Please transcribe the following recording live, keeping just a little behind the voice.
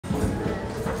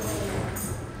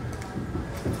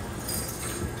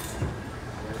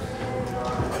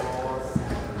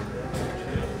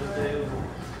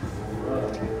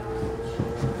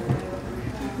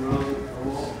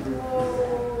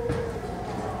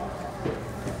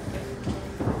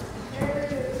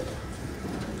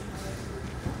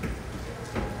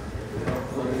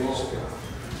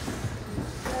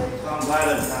glad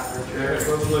I'm not for Jerry.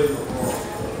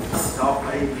 Thought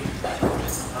maybe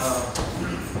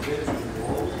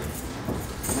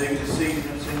this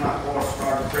season it seemed like water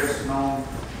started pressing on. It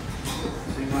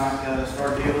seemed like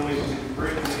started dealing with me to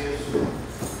bring this.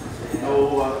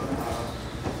 No,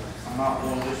 I'm not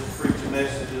going to just preach a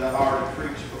message that I've already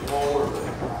preached before. But I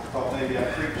thought maybe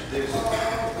I'd preach this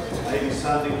maybe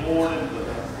Sunday morning. But I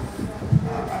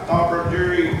thought Brother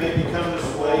Jerry maybe come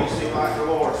this way. It seemed like the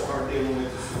Lord started dealing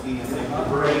with us again. Maybe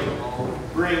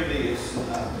bring this. And,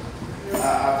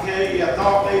 I tell you, I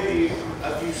thought maybe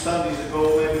a few Sundays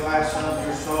ago, maybe last Sunday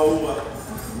or so,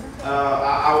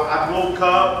 I woke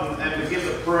up and began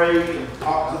to pray and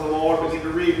talk to the Lord, begin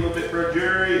to read a little bit for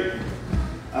Jerry.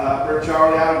 Brother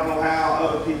Charlie, I don't know how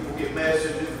other people get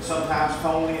messages, but sometimes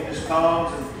Tony, it just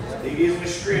comes and he gives me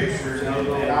scriptures,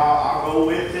 and I'll go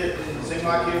with it, and it seems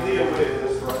like he'll deal with it.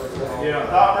 I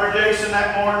thought Brother Jason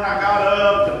that morning, I got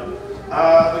up and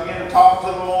began to talk to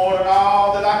the Lord, and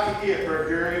all that I could get, Brother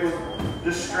Jerry, was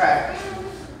distractions.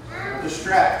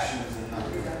 And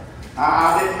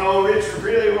I didn't know Richard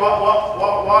really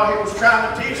what he was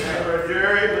trying to teach me, Brother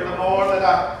Jerry, but the more that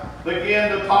I began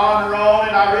to ponder on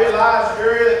it, I realized,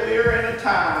 Jerry, that we are in a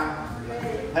time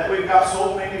that we've got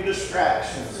so many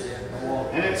distractions,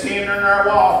 and it's hindering our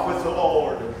walk with the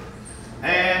Lord.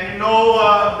 And you know,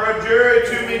 Brother Jerry,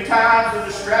 too many times the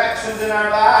distractions in our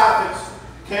life, it's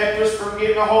kept us from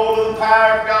getting a hold of the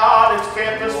power of God. It's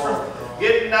kept us from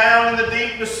getting down in the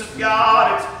deepness of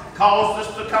God. It's caused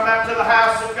us to come out to the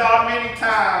house of God many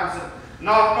times and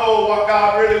not know what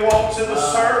God really wants in the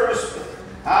service.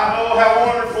 I know how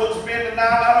wonderful it's been tonight.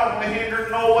 I don't want to hinder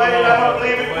it no way, and I don't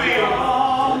believe it will. I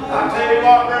tell you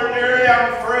what, Brother Jerry,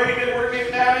 I'm afraid that we're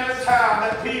getting down in a time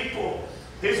that people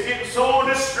is getting so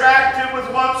distracted with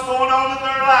what's going on in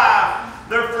their life,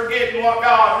 they're forgetting what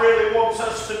God really wants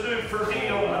us to do for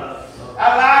Him.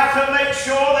 I like to make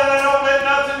sure that I don't let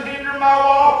nothing hinder my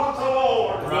walk with the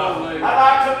Lord. I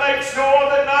like to make sure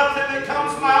that nothing that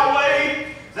comes my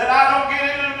way, that I don't get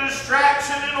into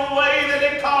distraction in a way that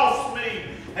it costs me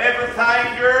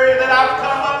everything, Jerry, that I've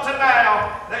come up to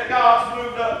now, that God's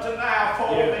moved up to now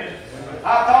for me.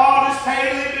 I thought as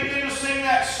Kaylee began to sing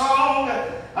that song,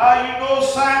 you know,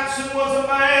 Samson was a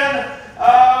man,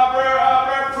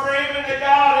 praying that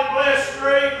God had blessed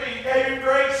greatly. He gave him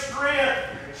great strength.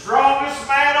 Strongest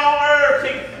man on earth.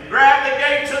 He grabbed the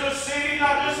gates of the city,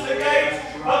 not just the gates,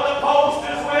 but the post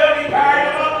as well. He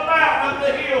carried them up the mountain, up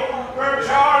the hill. Brother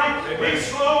Charlie, he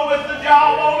slew with the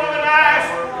jawbone of an ass.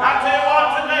 I tell you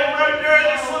what, today, Brother Jerry,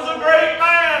 this was a great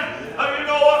man. You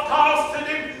know what costed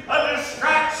him? A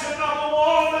distraction of a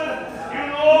woman. You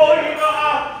know,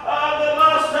 the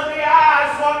lust of the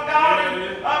eyes, what got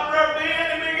him. Brother Ben,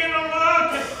 he began to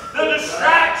look at the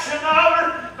distraction of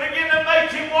her, began to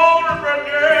make him want her, Brother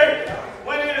Jerry.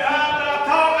 When I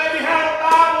thought maybe how the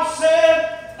Bible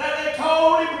said that they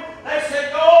told him, they said,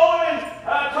 go and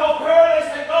told her, they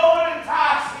said, go and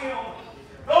entice him.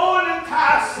 Go and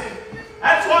entice him.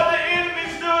 That's what the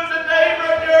enemy's doing today,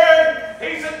 Brother Jerry.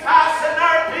 He's enticing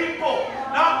our people.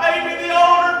 Not maybe the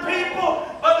older people,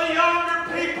 but the younger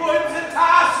people. It's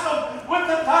enticing them with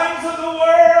the things of the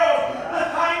world, the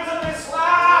things of this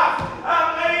life.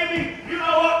 Maybe, you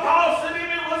know what costed him?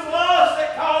 It was lust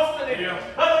that costed him. Yeah.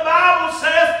 But the Bible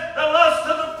says the lust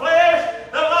of the flesh,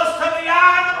 the lust of the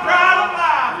eye, and the pride of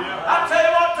life. Yeah. I tell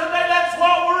you what, today that's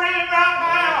what we're in right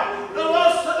now. The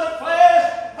lust of the flesh,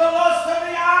 the lust of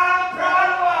the eye, and the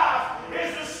pride of life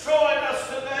is destroying us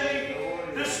today.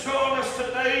 Destroying us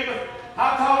today. But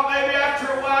I thought maybe after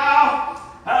a while,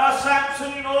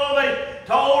 Samson, you know, they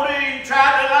told him, he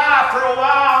tried to lie for a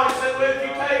while. He said, well, if you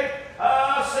take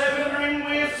 7 green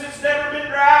withs that's never been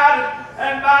dried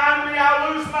and bind me,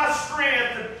 I'll lose my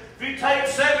strength. And if you take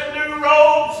 7 new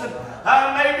robes and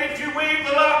maybe if you weave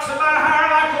the locks of my hair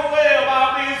like a web,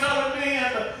 I'll be as other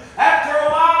men. But after a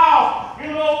while,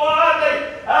 you know what?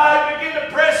 They began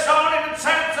to press on him, and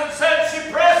Samson said, she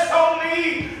pressed on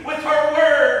me with her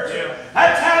words. Yeah.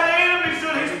 That's how the enemy's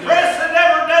doing. He's pressing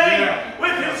every day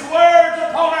with his words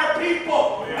upon our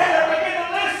people. Yeah. And they begin to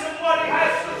listen to what he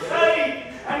has to say.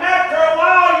 And after a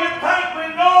while, you think we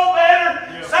know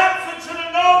better. Yeah. Samson should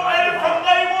have known better from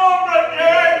day one, Brother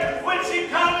Jerry, when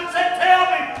she comes and said, tell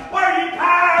me, were you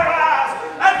paralyzed?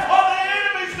 That's what the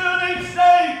enemy's doing each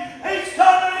day.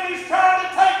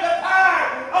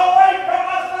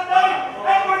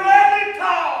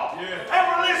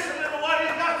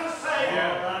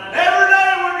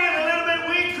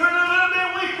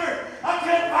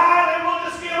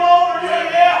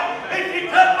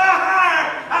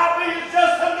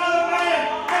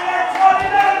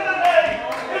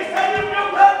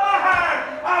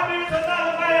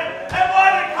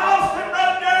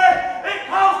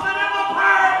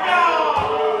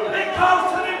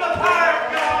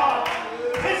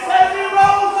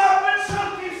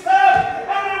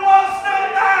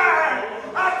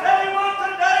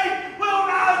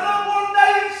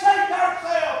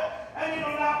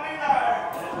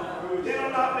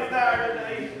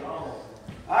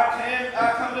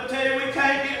 I come to tell you, we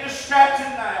can't get distracted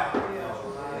now.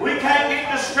 We can't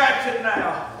get distracted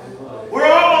now. We're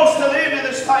almost to the end of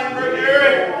this thing, Brother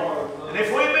Jerry. And if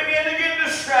we begin to get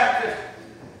distracted,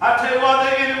 I tell you what,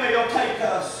 the enemy will take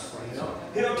us.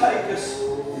 He'll take us.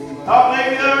 Thought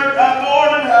maybe the other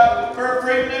morning, Brother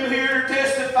Freeman here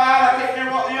testified. I can't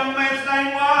remember what the young man's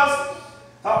name was.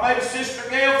 Thought maybe Sister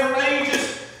Gail from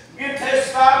Aegis began to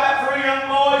testify about 3 young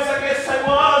boys, I guess they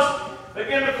was,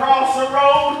 began to cross the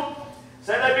road.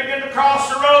 Said they began to cross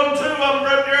the road, and 2 of them,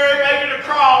 Brother Jerry, made it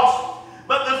across.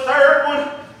 But the 3rd one,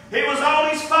 he was on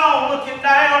his phone looking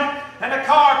down, and a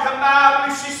car come by,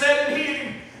 and she said it hit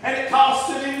him, and it cost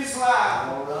him his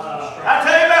life. I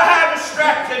tell you about how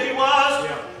distracted he was.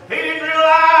 He didn't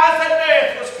realize that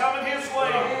death was coming his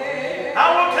way. I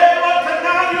want to tell you what,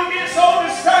 tonight you'll get so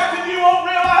distracted you won't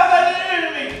realize that the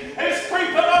enemy is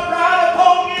creeping up right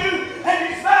upon you, and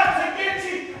he's about to get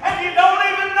you, and you don't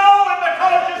even know it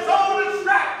because you're so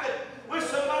distracted with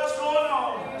so much going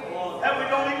on that we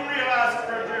don't even realize it,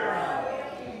 Brother Jerry.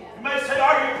 You may say,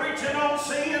 are you preaching on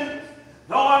sin?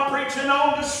 No, I'm preaching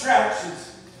on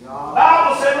distractions. The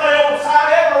Bible said, lay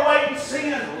aside every weight and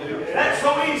sin that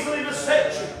so easily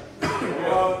beset you.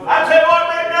 I tell you what,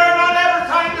 Brother Jerry, not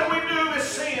everything that we do is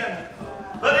sin,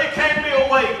 but it can be a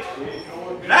weight.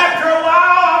 And after a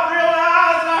while, I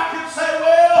realized I could say,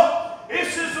 well,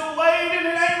 this is a weight and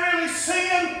it ain't really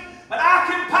sin, but I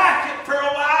can pack it for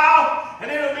a while and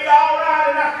it'll be all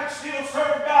right and I can still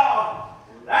serve God.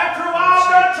 After a while,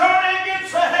 Brother Charlie, it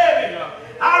gets so heavy.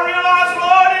 I realize,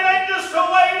 Lord, it ain't just a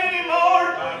weight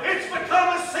anymore. It's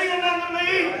become a sin unto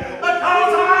me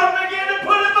because I begin to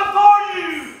put it before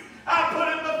you. I put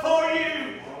it before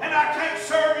you, and I can't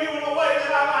serve you in a way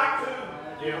that I like to.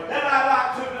 That I like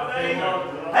to today.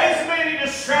 There's many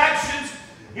distractions.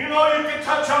 You know, you can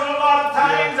touch on a lot of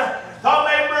things. I thought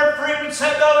maybe Brother Freeman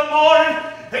said the other morning,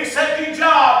 he said your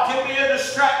job can be a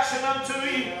distraction unto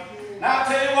you. Now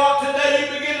I tell you what, today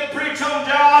you begin to preach on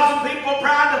jobs and people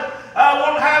trying to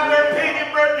want to have their opinion,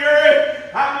 Brother Jerry.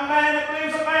 I'm a man that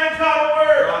believes a man's not a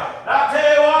word. I tell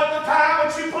you what, the time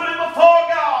that you put it before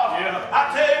God, I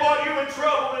tell you what, you're in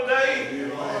trouble today.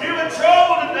 You're in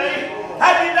trouble today.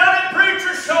 Have you done it,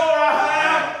 preacher? Sure I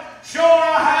have. Sure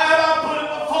I have. I put it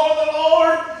before the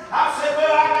Lord. I said,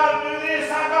 well, I got to do this.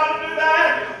 I got to do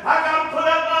that. I got to put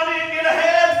up money and get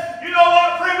ahead. You know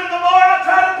what, Freeman? The more I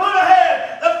try to put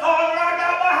ahead, the farther I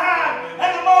got behind.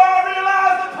 And the more I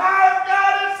realized the power of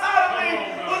God inside of me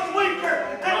was weaker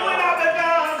than when I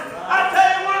began. I tell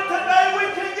you what, today we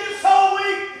can get so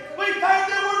weak. We think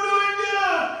that we're doing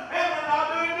good, and we're not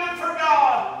doing good for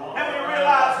God. And we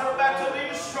realize we're about to be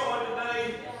destroyed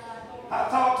today. I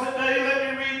thought today, let me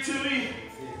read to you.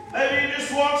 Maybe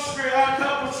just one scripture, a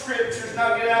couple of scriptures, and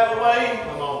I'll get out of the way.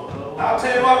 I'll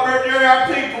tell you what, Brother Jerry, our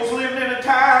people's living in a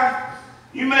time.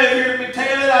 You may have heard me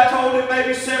tell it. I told it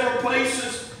maybe several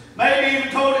places. Maybe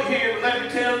even told it here, but let me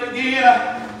tell it again.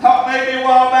 I thought maybe a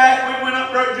while back we went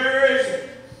up Brother Jerry's.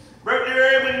 Brother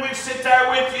Jerry, when we sit there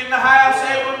with you in the house,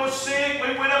 everyone was sick.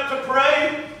 We went up to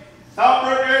pray. Thought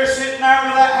Brother Jerry sitting there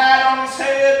with that hat on his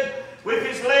head, with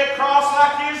his leg crossed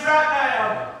like he is right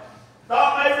now.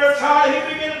 Thought maybe Brother Charlie,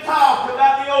 he began to talk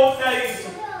about the old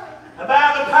days,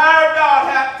 about the power of God,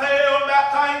 how it fell, about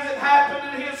things that happened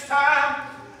in his time.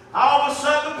 All of a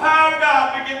sudden, the power of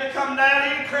God began to come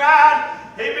down. He cried.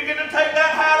 He began to take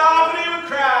that hat off and he would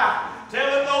cry,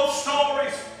 telling those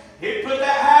stories. He'd put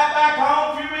that hat back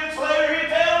on. A few minutes later,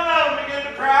 he'd tell another, begin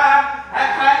to cry. That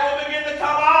hat would begin to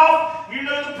come off. You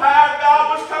knew the power of God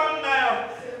was coming down.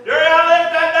 Jerry, I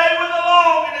left that day with a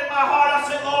longing in my heart. I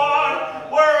said, Lord,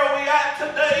 where are we at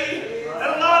today?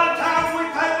 And a lot of times we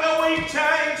think, well, we've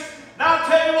changed. Now I'll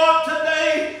tell you what,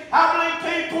 today, I believe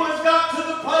people has got to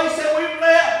the place that we've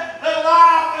let the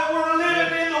life that we're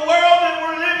living in, the world that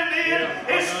we're living in,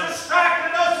 it's distracted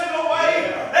us in a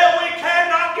way that we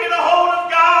cannot get a hold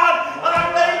of God like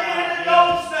they did in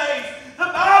those days. The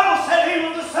Bible said he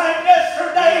was the same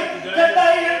yesterday,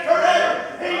 today, and forever.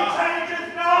 He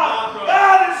changes not.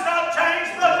 God has not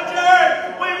changed, Brother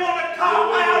Jerry. We want to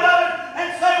cop out of it and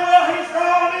say, well, he's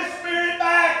drawing his spirit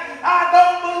back. I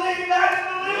don't believe that in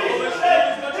the least. He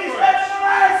said in the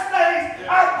last days,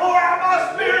 I pour out my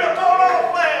spirit upon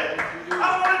all flesh. I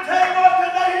want to tell you what,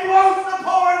 today he wants to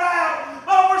pour it out,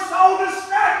 but we're so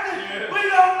distracted, we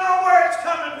don't know where it's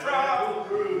coming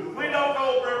from. We don't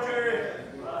know, Brother Jerry.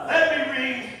 Let me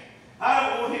read. I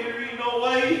don't want him to read no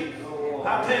way.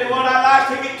 I'll tell you what, I'd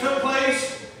like to get to a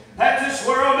place that this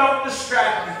world don't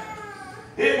distract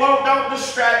me. It don't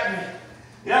distract me.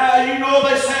 Yeah, you know,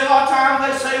 they say a lot of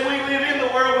times, they say we live in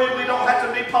the world, we don't have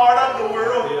to be part of the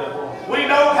world. We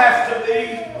don't have to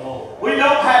be. We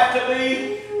don't have to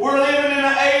be.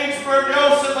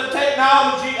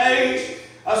 technology age,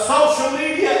 a social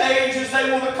media age as they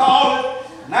want to call it.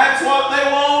 And that's what they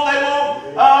want.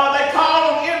 They call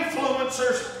them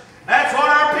influencers. That's what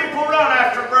our people run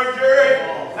after, Brother Jerry.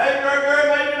 Hey, Brother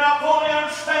Jerry, maybe not fully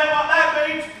understand what that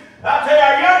means. I tell you,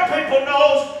 our young people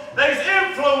knows there's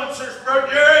influencers, Brother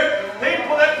Jerry.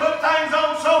 People that put things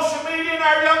on social media and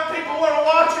our young people want to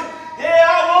watch it. Yeah,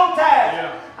 I want that.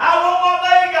 Yeah. I want what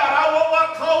they got. I want what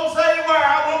clothes they wear.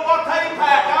 I want what they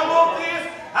pack. I want this.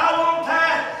 I want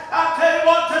that. I tell you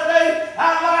what, today,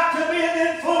 I'd like to be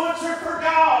an influencer for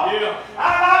God. Yeah.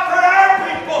 I'd like for our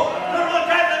people to look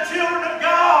at the children of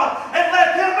God and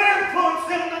let them influence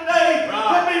them today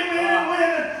to be men and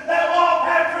women that walk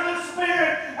after the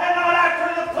Spirit and not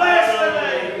after the flesh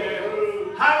today.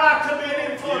 I'd like to be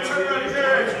an influencer, Brother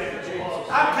Jerry.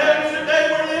 I'm telling you today,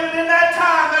 we're living in that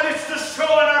time that it's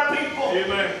destroying our people.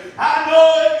 Amen. I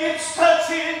know it gets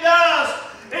touchy, it does.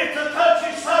 It's a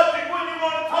touchy subject when you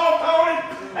want to talk on it.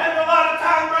 And a lot of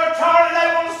times, Brother Charlie, they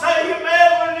want to say you're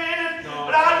meddling in it.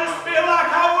 But I just feel like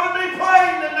I want to be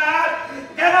playing tonight.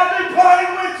 Can I be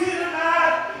playing with you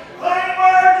tonight? Plain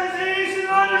words is easy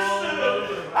to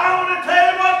understood. I want to tell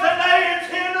you what today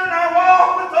is hindering our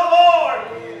walk with the Lord.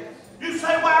 You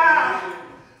say, why?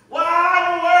 Why in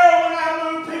the world when I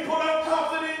move people don't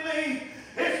confident in me?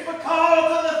 It's because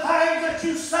of the things that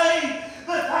you say,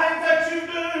 the things that you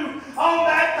do on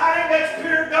that thing that's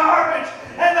pure garbage.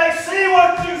 And they see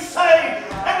what you say,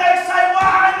 and they say,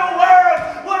 why in the world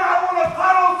would I want to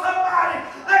follow somebody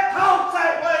that talks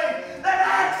that way, that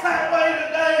acts that way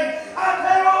today? I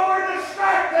tell you what, we're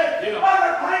distracted by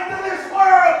the things of this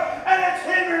world, and it's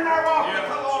hindering our walk with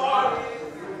the Lord.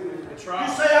 You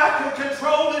say, I can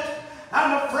control it.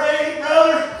 I'm afraid,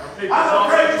 brother. I'm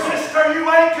afraid, sister, you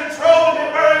ain't controlling it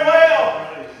very well.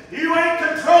 You ain't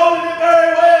controlling it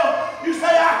very well. You say,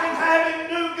 I can have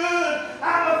him do good.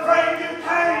 I'm afraid you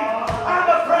can't. I'm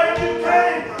afraid you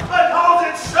can't because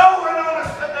it's showing on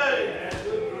us today.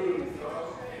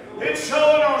 It's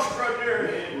showing on us,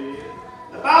 brother.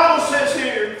 The Bible says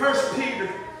here in 1 Peter,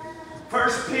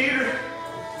 5th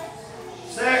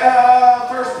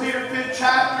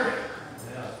chapter,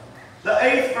 the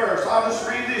 8th verse. I'll just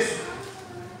read this.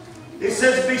 It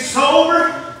says, be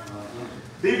sober,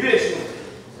 be vigilant.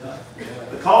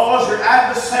 Because your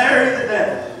adversary, the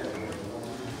devil,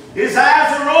 is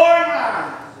as a roaring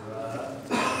lion,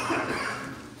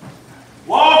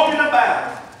 walking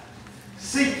about,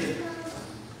 seeking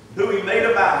who he may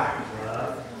devour.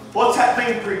 What's that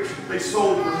mean, preacher? Be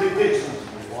sober, be vigilant.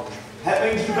 That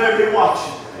means you better be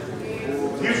watching.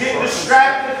 You get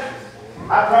distracted,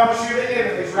 I promise you the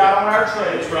enemy's right on our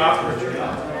trail. He's right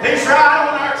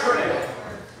on our trail.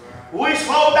 We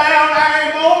slow down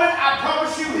every moment, I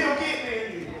promise you he'll get me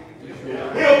and you.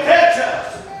 He'll catch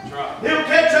us. He'll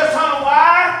catch us on a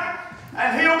wire,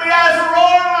 and he'll be as a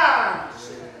roaring lion.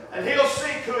 And he'll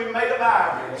seek who he may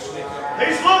devour.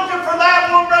 He's looking for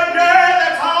that one right there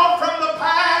that's all from the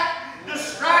pack,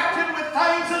 distracted with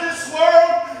things of this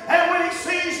world. And when he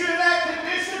sees you in that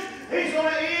condition, he's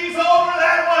going to ease over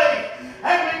that way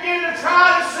and begin to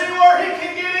try to see where he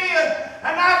can get in.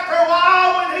 And after a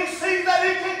while, when he sees that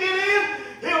he can get in,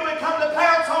 he'll become to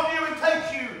pounce on you and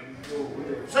take you.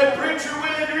 Say, preacher,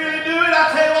 will it really do it?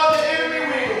 I tell you what, the enemy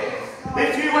will.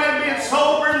 If you ain't being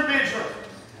sober and vigilant,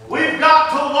 we've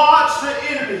got to watch the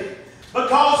enemy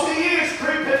because he is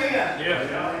creeping in.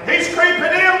 He's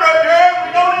creeping in, brother. We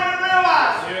don't even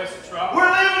realize it. Yes, that's right.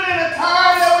 We're living in a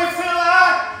time that we feel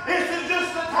like this is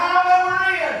just the time that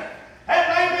we're in. And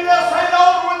maybe they'll say the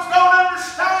older ones don't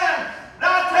understand.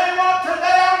 And I'll tell you what,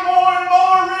 today I'm more and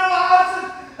more realizing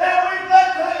that we've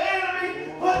let the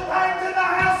enemy put things in the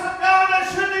house of God that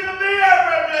shouldn't even be there,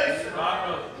 Brother Jason.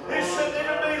 It shouldn't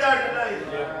even be there today.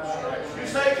 You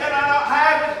say, can I not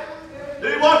have it? Do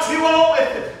what you want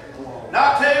with it. And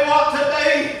I'll tell you what,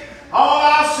 today, all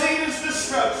I see is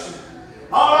destruction.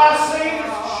 All I see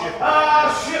is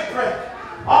shipwreck.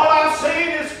 All I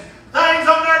see is things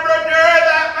on there, brother,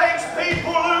 that makes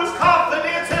people lose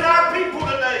confidence in our people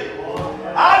today.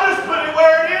 I just put it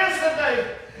where it is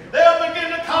today. They'll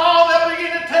begin to call, they'll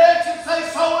begin to text and say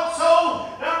so-and-so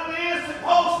done this and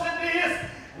posted this.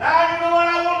 Now you know what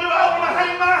I want to do? I want to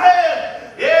hang my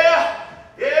head. Yeah,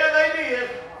 they did.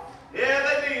 Yeah,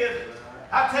 they did.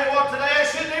 I tell you what, today I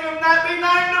shouldn't even not be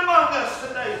named among us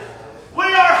today. We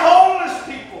are holiness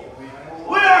people.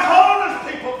 We are holiness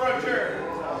people, brother.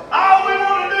 All we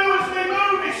want to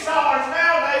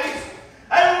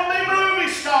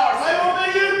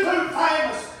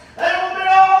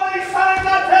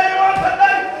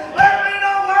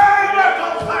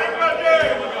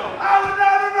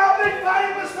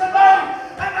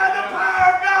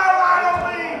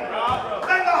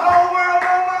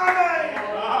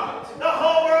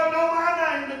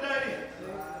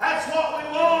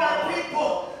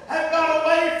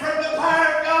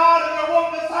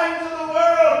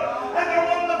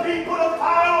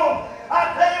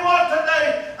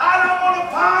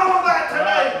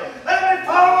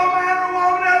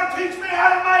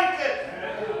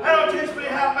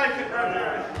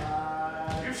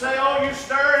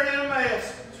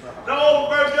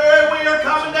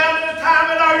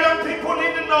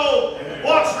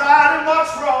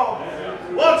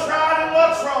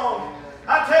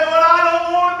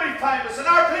and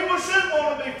our people shouldn't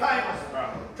want to be famous.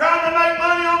 Trying to make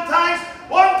money on things.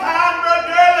 One time,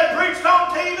 Brother Jerry, they preached on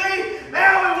TV.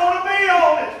 Now we want to be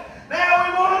on it. Now we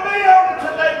want to be on it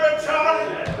today, Brother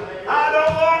Charlie. I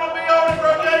don't want to be on it,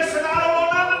 Brother Jason. I don't want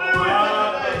nothing to do with it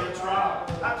today.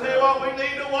 I tell you what, we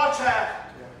need to watch out.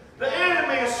 The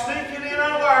enemy is sneaking in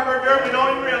unaware, Brother Jerry. We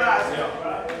don't even realize it.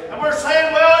 And we're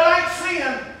saying, well, it ain't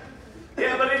sin.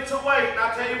 Yeah, but it's a weight. And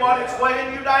I tell you what, it's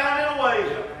weighing you down in a way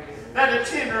that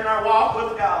it's hindering our walk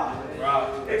with God.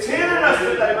 It's hindering us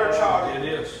today, Brother Charlie.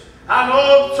 It is. I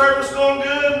know the service going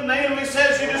good, and the enemy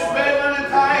says you're just meddling in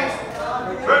things.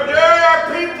 But Jerry,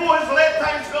 our people has let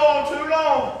things go on too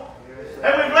long.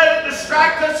 And we've let it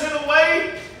distract us in a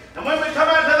way. And when we come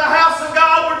out to the house of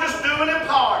God, we're just doing in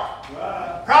part.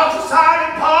 Prophesying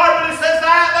in part, but it says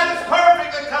that is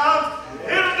perfect that comes.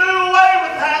 It'll do away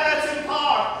with that's in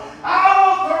part. I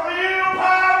want the real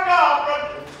power of God,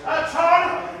 Brother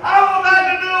Charlie. I want that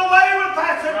to do away with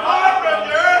that's in part,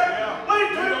 Brother. We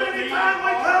too many times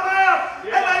we come out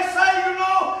and they say, you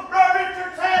know, Brother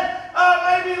Richard said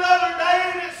maybe the other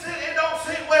day and it don't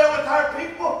sit well with our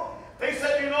people. He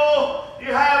said, you know,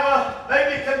 you have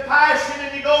maybe compassion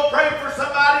and you go pray for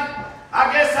somebody. I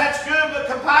guess that's good, but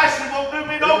compassion won't do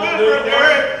me no good,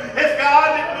 Brother. If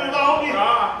God didn't move on you,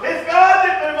 if God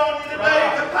didn't move on you today,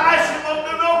 compassion won't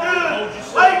do no good.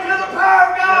 Wait till the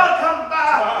power of God comes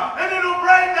by, and it'll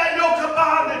break that yoke of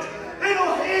bondage.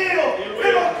 It'll heal.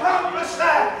 It'll accomplish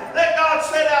that God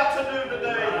set out to do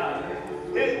today.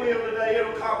 It will today.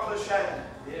 It'll accomplish that.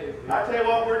 I tell you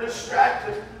what, we're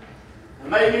distracted.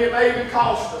 Maybe it may even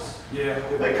cost us.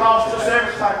 They cost us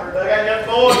everything. They got young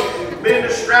boys being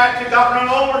distracted, got run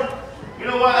over. You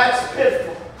know what? That's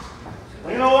pitiful.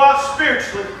 Well, you know what?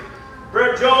 Spiritually,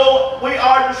 Brother Joel, we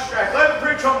are distracted. Let me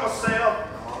preach on myself.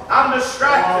 I'm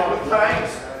distracted with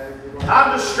things.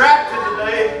 I'm distracted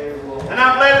today. And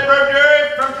I've let it, Brother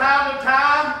Jerry, from time to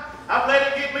time, I've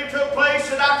let it get me to a place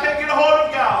that I can't get a hold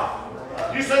of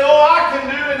God. You say, oh, I can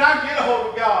do it and I can get a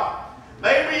hold of God.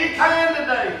 Maybe you can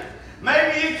today.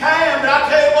 Maybe you can, but I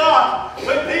tell you what,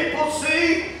 when people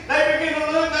see, they begin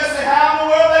to look, they say, how in the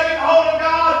world they get a hold of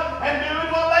God and doing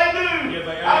what they do?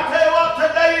 I tell you what,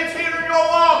 today it's hindering your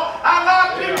walk. I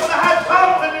like people that have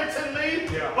confidence in me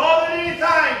more than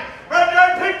anything.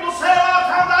 Brother, people say a lot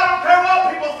of times, I don't care what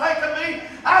people think of me.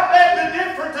 I beg to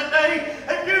differ today.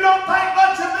 If you don't think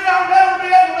much of me, I'll never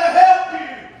be able to help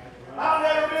you. I'll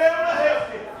never be able to help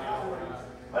you.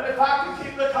 But if I can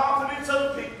keep the confidence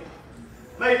of the people,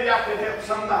 maybe I can help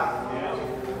somebody.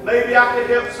 Maybe I can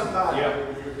help somebody.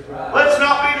 Let's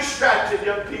not be distracted,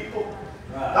 young people.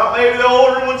 Not maybe the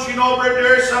older ones, you know,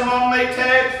 Brother, some of them may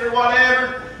text or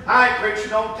whatever. I ain't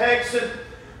preaching on texting.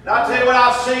 I'll tell you what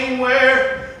I've seen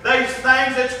where these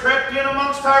things that's crept in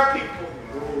amongst our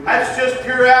people. That's just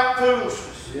pure out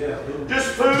foolishness. Just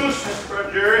foolishness,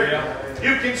 Brother Jerry.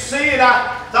 You can see it.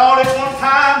 I thought at one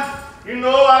time, you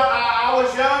know, I was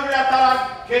younger. I thought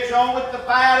I'd catch on with the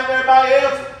fad of everybody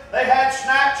else. They had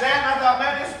Snapchat, and I thought,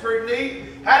 man, this is pretty neat.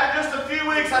 Had it just a few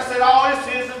weeks, I said, all this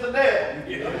is of the devil.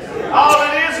 All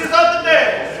it is of the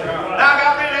devil. Now I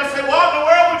got ready, I said, what in the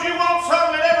world would you want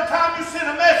something that every time you send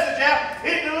a message out,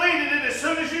 it deleted it as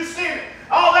soon as you send it?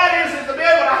 All that is to be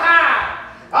able to hide.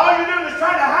 All you're doing is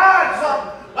trying to hide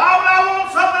something. Why would I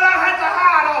want something I had to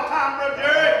hide all the time, Brother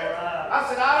Jerry? I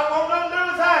said, I don't want nothing to do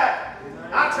with that.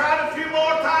 I tried a few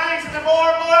more things, and the more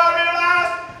and more I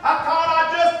realized, I thought I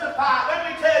justified. Let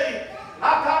me tell you,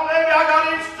 I thought maybe I got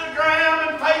Instagram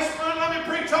and Facebook. Let me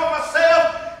preach on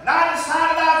myself. And I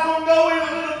decided I was going to go in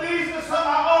a little business of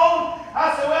my own.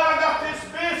 I said, well, I got this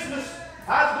business.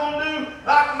 I was going to do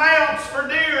like mounts for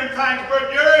deer and things,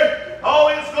 Brother Jerry.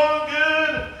 Oh, it's going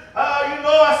good. You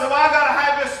know, I said, well, I got to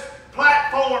have this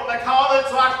platform, they call it,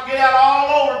 so I can get out all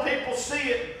over, people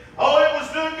see it. Oh, it was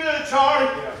doing good, Charlie.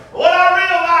 What I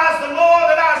realized, the more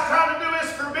that I was trying to do this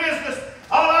for business,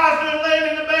 all I was doing laying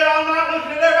in the bed all night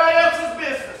looking at everybody else's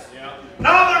business.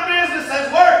 None of their business is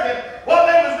working. What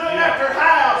they was doing at their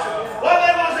house, what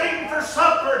they was eating for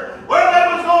supper, where they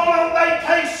was going on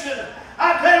vacation.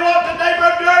 I tell you what, today,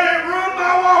 Brother Jerry, it ruined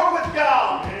my walk with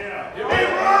God. It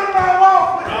ruined my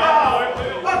walk with God.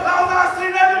 Because I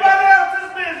seen everybody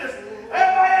else's business,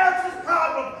 everybody else's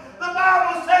problem. The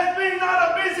Bible says, be not a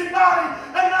busybody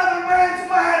in other man's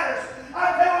matters.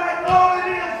 I tell you, that's all it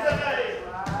is today.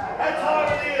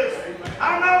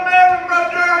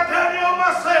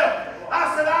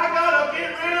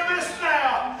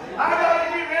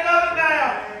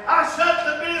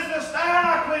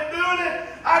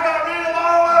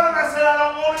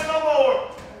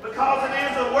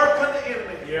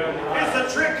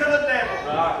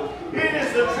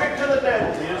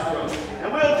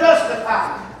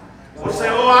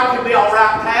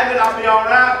 all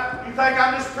right. You think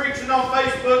I'm just preaching on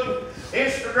Facebook,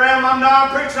 Instagram? I'm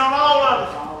preaching on all of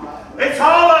it. It's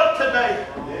all up today.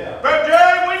 Brother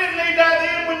Jerry, we didn't need that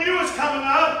then when you was coming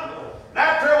up. And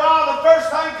after a while, the first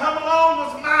thing come along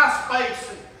was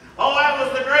MySpace. Oh, that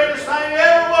was the greatest thing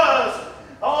ever was.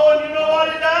 Oh, and you know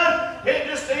what it done?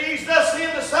 It just eased us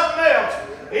into something else.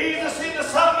 Eased us into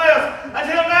something else.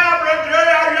 Until now, Brother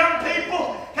Jerry, our young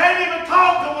people can't even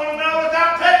talk to one another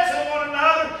without texting one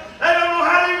another. They don't know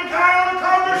how to even carry on a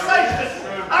conversation.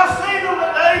 I've seen them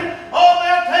today. Oh,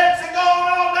 they'll text and go on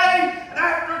all day. And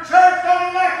after church, don't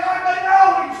even act like they know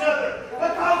each other.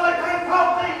 Because they can't talk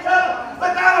to each other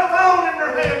without a phone in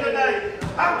their hand today.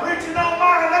 I'm preaching on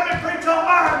mine. Let me preach on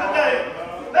mine today.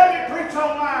 Let me preach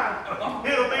on mine.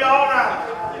 It'll be all right.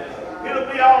 It'll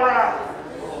be all right.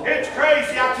 It's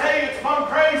crazy. I tell you, it's fun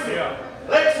crazy.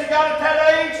 Lexi got at that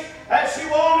age that she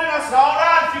wanted. I said, all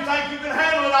right, if you think you can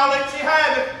handle it, I'll let you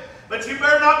have it. But you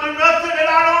better not do nothing that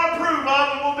I don't approve of,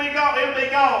 and we'll be gone. It'll be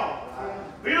gone.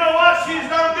 You know what? She's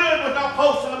done good with not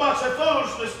posting a bunch of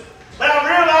foolishness. But I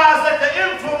realized that the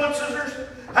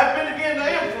influencers have been beginning to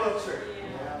influence her.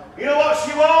 You know what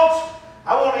she wants?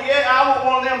 I want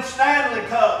one of them Stanley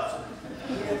cups.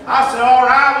 I said, all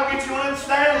right, we'll get you one of them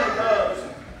Stanley cups.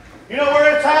 You know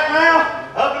where it's at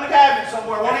now? Up in the cabinet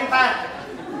somewhere. One in packet.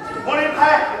 One in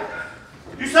packet.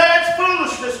 You say that's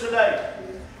foolishness today.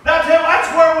 Now I tell you, that's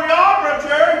where we are, Brother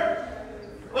Jerry.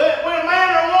 When a man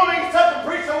or a woman gets up and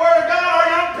preach the Word of God, our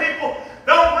young people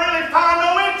don't really find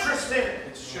no interest in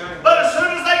it. But as soon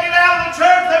as they get out of the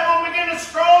church, they will begin to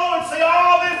scroll and see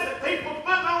all this that people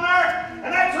putting on there,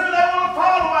 and that's who they want to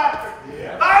follow after.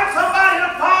 Find somebody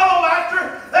to follow after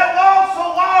that walks the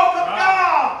walk of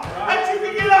God, that you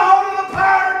can get a hold of the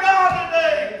power of God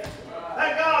today.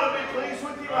 That God will be pleased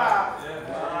with your life.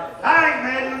 I ain't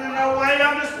meddling in no way.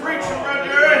 I'm just preaching, Brother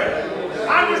Jerry.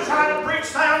 I'm just trying to preach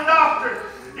sound doctrine.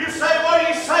 You say, what are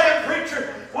you saying,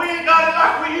 preacher? We ain't got it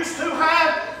like we used to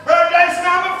have. Brother Jason,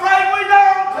 I'm afraid we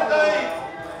don't today.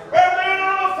 Brother Ben,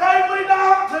 I'm afraid we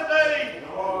don't today.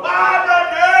 Why, Brother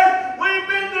Jerry? We've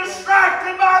been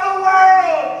distracted by the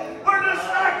world. We're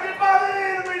distracted by the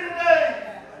enemy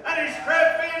today. And he's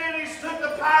crept in and he's took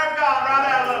the power of God right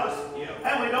out of us.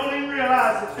 And we don't even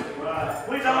realize it.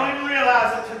 We don't even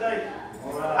realize it today.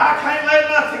 I can't let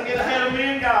nothing get ahead of me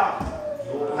and God.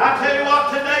 I tell you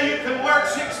what, today you can work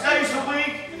 6 days a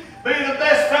week, be the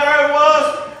best there ever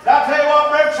was. I tell you what,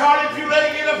 Brother Charlie, if you let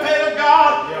it get ahead of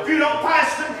God, if you don't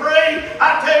fast and pray,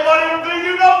 I tell you what, it'll do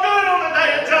you no good on the day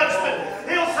of judgment.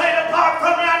 He'll say, depart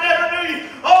from me, I never knew you.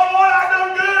 Oh Lord, I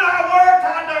done good, I worked,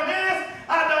 I done this,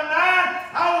 I done that.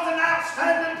 I was an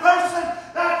outstanding person.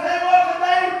 I tell you what,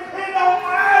 today, it don't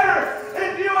matter.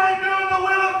 If you ain't doing the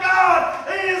will of God,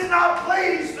 He is not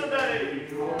pleased today.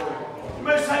 You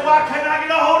may say, why can't I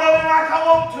get a hold of Him like I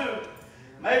want to?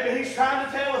 Maybe He's trying to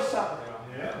tell us something.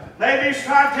 Maybe He's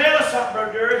trying to tell us something,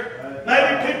 Brother Jerry.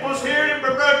 Maybe people's hearing it,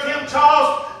 but Brother Tim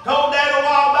Charles told that a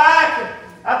while back, and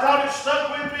I thought it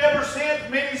stuck with me ever since.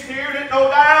 Many's heard it, no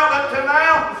doubt, up to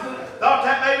now. Thought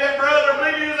that maybe that brother,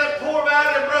 maybe that poor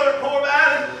valley, brother poor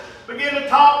valley, began to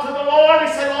talk to the Lord. He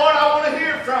said, Lord, I want to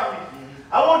hear from you.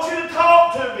 I want you to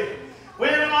talk to me.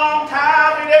 Went a long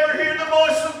time, he never heard the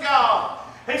voice of God.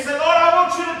 He said, Lord, I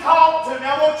want you to talk to me.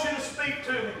 I want you to speak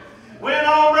to me. Went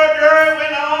on, Brother Jerry,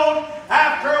 went on.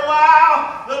 After a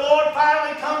while, the Lord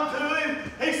finally come to him.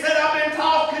 He said, I've been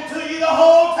talking to you the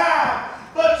whole time,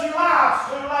 but your life's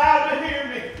too loud to hear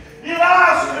me. Your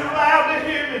life's too loud to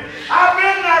hear me. I've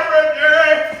been there, Brother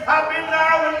Jerry. I've been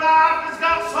there when life has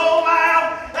got so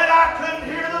loud that I couldn't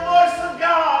hear the voice of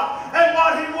God and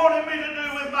what He wanted me to do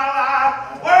with my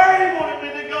life, where He wanted me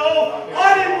to go,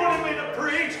 what He wanted me to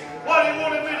preach, what He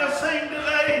wanted me to sing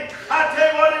today. I tell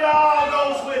you what, it all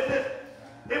goes with it.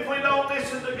 If we don't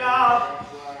listen to God,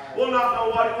 we'll not know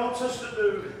what He wants us to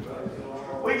do.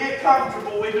 We get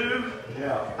comfortable, we do.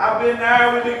 I've been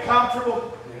there, we've been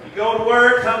comfortable. You go to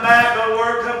work, come back, go to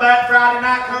work, come back. Friday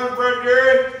night comes, Brother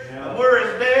Jerry, and we're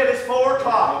as dead as 4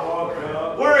 o'clock.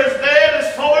 We're as dead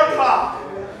as 4 o'clock.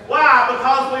 Why?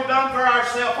 Because we've done for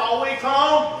ourselves all week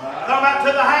long. Come out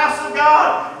to the house of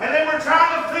God, and then we're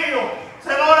trying to feel.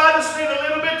 Say, Lord, I just need a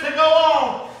little bit to go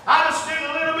on. I just need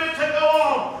a little bit to go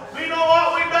on. But you know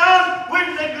what we've done?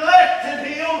 We've neglected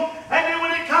Him. And then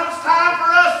when it comes time for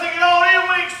us to get on in,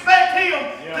 we expect Him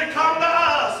to come to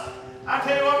us. I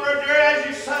tell you what, Brother Jerry, as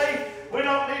you say, we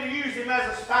don't need to use Him as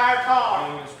a spare car.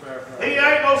 He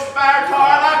ain't no spare car.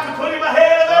 I like to put Him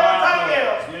ahead of everything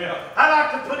else. I like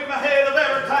to put Him ahead of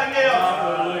everything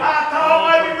else. I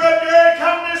thought maybe Brother Jerry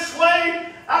come this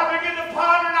way. I began to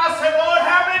ponder and I said, Lord,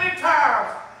 how many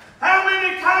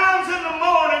times in the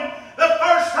morning, the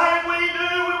first thing we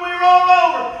do,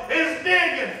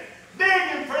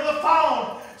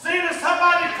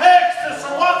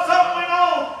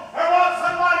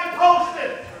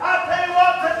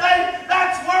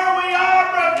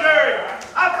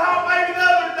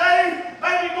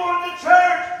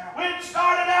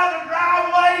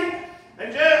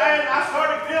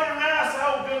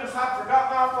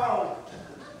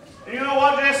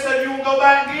 want to go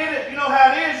back and get it. You know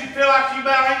how it is. You feel like you've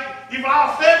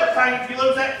lost everything if you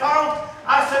lose that phone.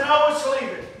 I said, no, let's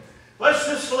leave it. Let's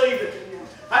just leave it.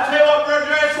 I tell you what, Brother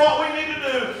Jerry, that's what we need to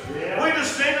do. We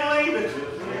just need to leave it.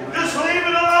 Just leave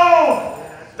it alone.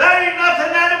 That ain't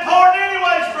nothing that important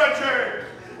anyways, Brother Jerry.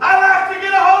 I'd like to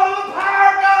get a hold of the power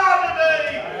of God today.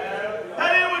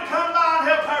 That it would come by and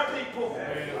help our people.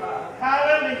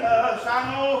 Hallelujah.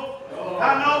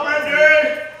 I know, Brother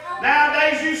Jerry,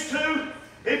 nowadays used to,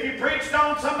 if you preached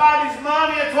on somebody's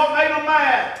money, that's what made them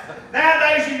mad.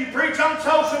 Nowadays, if you preach on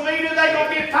social media, they're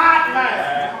going to get fighting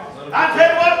mad. I tell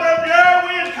you what, Brother Jerry,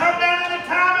 we have come down in the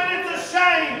time, and it's a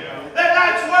shame that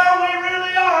that's where we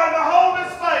really are in the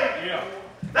Holiness faith.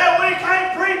 That we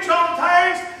can't preach on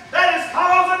things that is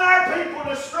causing our people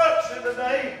destruction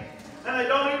today, and they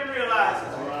don't even realize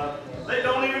it. They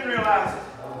don't even realize it.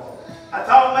 I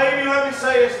thought maybe, let me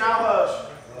say this now, hush.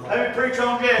 Let me preach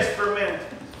on Jess for a minute.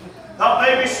 Thought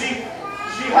maybe she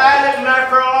had it in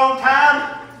there for a long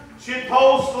time. She'd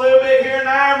post a little bit here and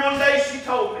there, and one day she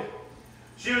told me.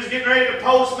 She was getting ready to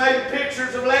post maybe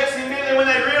pictures of Lexi and Millie when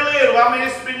they were real little. I mean,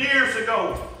 it's been years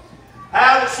ago.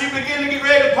 How she began to get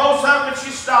ready to post something, and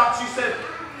she stopped. She said,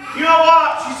 you know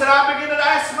what? She said, I began to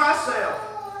ask myself,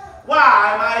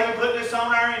 why am I even putting this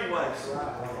on there anyways?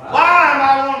 Why am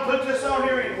I wanting to put this on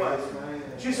here anyways?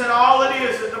 She said, all it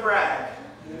is to brag.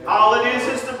 All it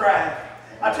is to brag.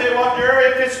 I tell you what,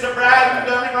 Jerry, if it's to brag,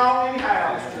 you've done it wrong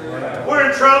anyhow. We're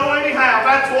in trouble anyhow. If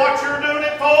that's what you're doing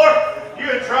it for,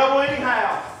 you're in trouble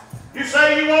anyhow. You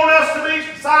say you want us to be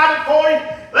excited for you?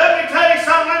 Let me tell you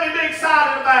something let me be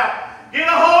excited about. Get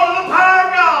a hold of the power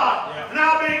of God, and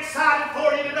I'll be excited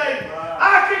for you today.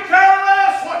 I could care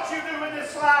less what you do in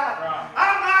this life.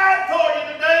 I'm glad for you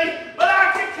today, but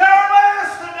I could care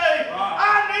less today.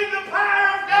 I need the power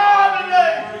of God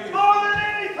today more than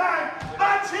anything.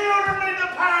 My children need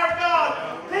the power of God.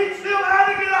 Teach them how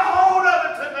to get a hold of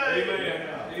it today.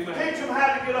 Amen. Teach them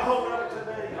how to get a hold of it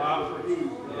today.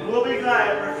 We'll be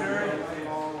glad, Brother Jerry.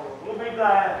 We'll be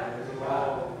glad.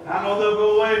 I know they'll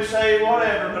go away and say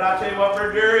whatever, but I tell you what,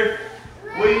 Brother Jerry,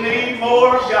 we need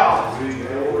more of God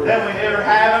than we ever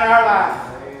have in our life.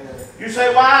 You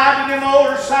say, why did them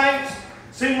older saints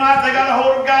seem like they got a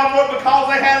hold of God more? Because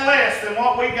they had less than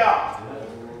what we got.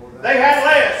 They had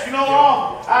less. You know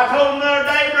what? I told them the other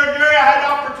day, Brother Jerry, I had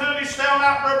the opportunity to stay on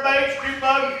that for a Bay Street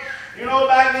buggy. You know,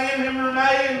 back then, him and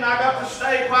Renee, and I got to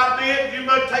stay quite a bit. You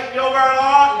would take me over a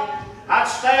lot. I'd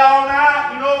stay all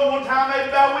night, you know, one time maybe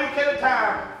about a week at a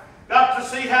time. Got to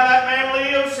see how that man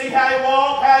lived, see how he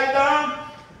walked, how he done.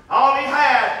 All he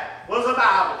had was a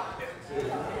Bible.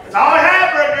 That's all he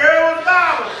had, Brother Jerry, was a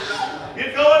Bible.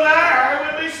 You'd go in there, he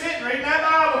would be sitting reading that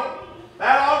Bible.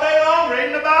 About all day long,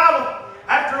 reading the Bible.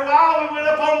 After a while, we went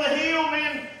up on the hill,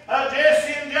 me and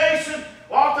Jesse and Jason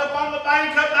walked up on the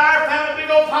bank up there, found a big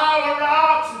old pile of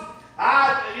rocks.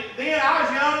 Then I was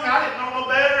young, I didn't know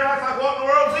no better. I was like, what in the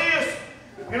world's this?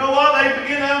 You know what? They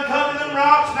began to uncover them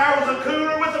rocks, and there was a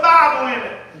cooler with a Bible in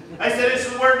it. They said, this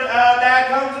is where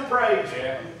Dad comes to praise.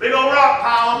 Big old rock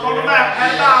pile up on the mountain,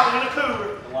 had a Bible in a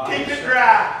cooler. Keep it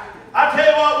dry. I tell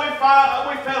you what, we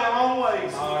fell a long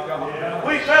ways.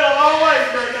 We fell a long ways,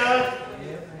 Brother Doug.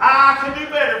 I can do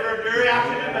better, Brother Jerry. I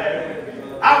can do better.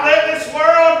 I've let this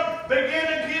world begin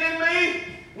to get in me.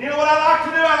 You know what I like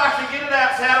to do? I like to get it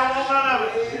out. Say, I don't want none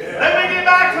of it. Let me get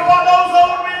back to what those